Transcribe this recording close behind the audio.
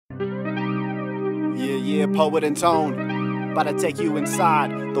Yeah, poet and tone. About to take you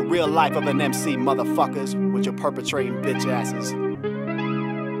inside the real life of an MC, motherfuckers, with your perpetrating bitch asses.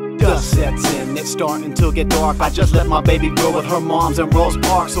 Dusk sets in, it's starting to get dark. I just let my baby grow with her moms in Rose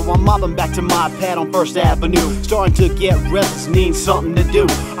Park, so I'm mobbing back to my pad on First Avenue. Starting to get restless, need something to do.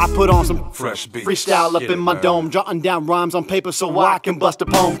 I put on some fresh beats, freestyle up in my dome, jotting down rhymes on paper so I can bust a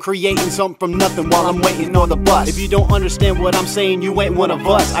poem, creating something from nothing while I'm waiting on the bus. If you don't understand what I'm saying, you ain't one of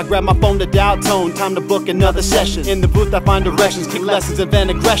us. I grab my phone to dial tone, time to book another session. In the booth I find directions, kick lessons, invent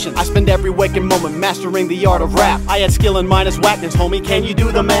aggression. I spend every waking moment mastering the art of rap. I add skill and minus whackness, homie, can you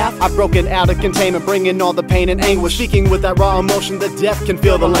do the math? I've broken out of containment, bringing all the pain and anguish, speaking with that raw emotion, the deaf can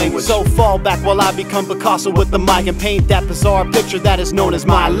feel the language. So fall back while I become Picasso with the mic and paint that bizarre picture that is known as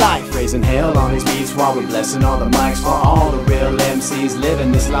my life. Raising hell on these beats while we blessing all the mics for all the real MCs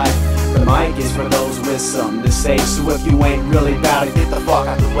living this life. The mic is for those with something to say, so if you ain't really about it, get the fuck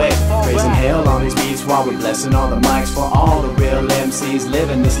out the way. Raising hell on these beats while we blessing all the mics for all the real MCs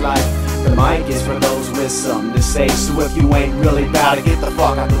living this life. The mic is for those with something to say, so if you ain't really about it, get the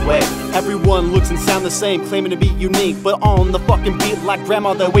fuck out the way. Everyone looks and sound the same, claiming to be unique, but on the fucking beat like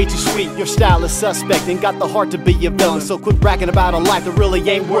grandma, they're way too sweet. Your style is suspect and got the heart to be a villain, so quit bragging about a life that really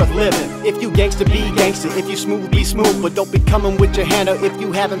ain't worth living. If you gangsta, be gangsta. If you smooth, be smooth, but don't be coming with your hand out if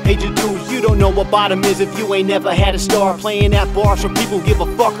you haven't paid your dues. You don't know what bottom is if you ain't never had a star. Playing at bars so people give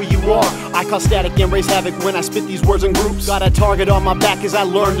a fuck who you are. I cause static and raise havoc when I spit these words in groups. Got a target on my back as I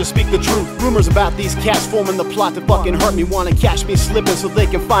learn to speak the truth. Rumors about these cats forming the plot to fucking hurt me, wanna catch me slipping so they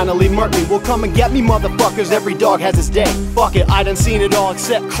can finally murk me. Well, come and get me, motherfuckers, every dog has its day. Fuck it, I done seen it all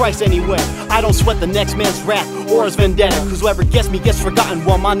except Christ anyway. I don't sweat the next man's wrath or his vendetta, cause whoever gets me gets forgotten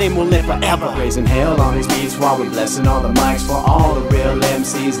while my name will live forever. Raising hell on these beats while we blessing all the mics for all the real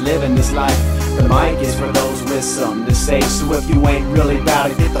MCs living this life. The mic is for those with something to say, so if you ain't really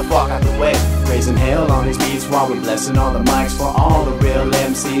about it, get the fuck out the way. Raising hell on these beats while we blessing all the mics for all the real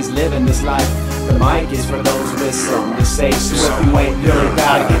MCs living this life. The mic is for those with something to say, so if you ain't really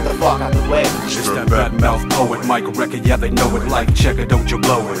about it, get the fuck out the way. It's that bad mouth poet, mic record, yeah they know it. Like check it, don't you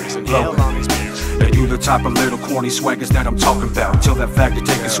blow it. Raising hell on these beats. Now you the type of little corny swaggers that I'm talking about. Tell that fag to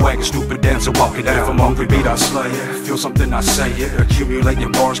take a swagger, stupid dancer, walk it out. If I'm hungry beat, I slay it. Feel something, I say it. Accumulate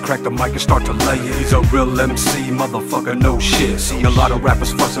your bars, crack the mic and start to lay it. He's a real MC, motherfucker, no shit. See a lot of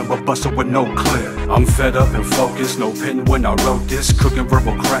rappers fussing but busting with no clip. I'm fed up and focused, no pen when I wrote this. Cooking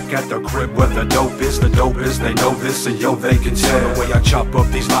verbal crack at the crib where the dope is. The dope is, they know this, and yo, they can tell the way I chop up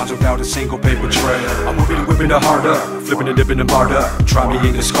these lines without a single paper trail. I'm whipping the hard up, flipping and dipping and barred up. Try me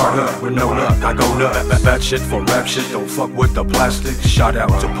and get scarred up, with no luck, I go nuts. Bad shit for rap shit, don't fuck with the plastic. Shout out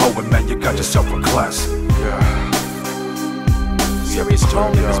to Poet, man, you got yourself a classic. Yeah. Serious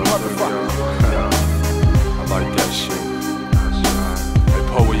tone in this motherfucker. I like that shit. Hey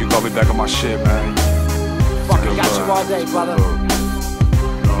Poet, you got me back on my shit, man. Fucking got you all day, brother.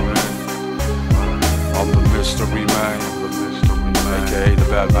 I'm the mystery man, aka the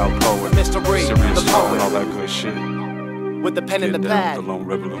bad mouth poet, Mystery, serious the tone, poet. all that good shit. With the pen and the Get pad. down, the lone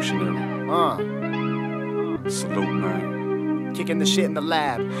revolutionary. Salute, man. Kicking the shit in the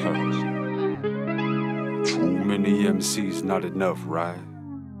lab. Too many MCs, not enough, right?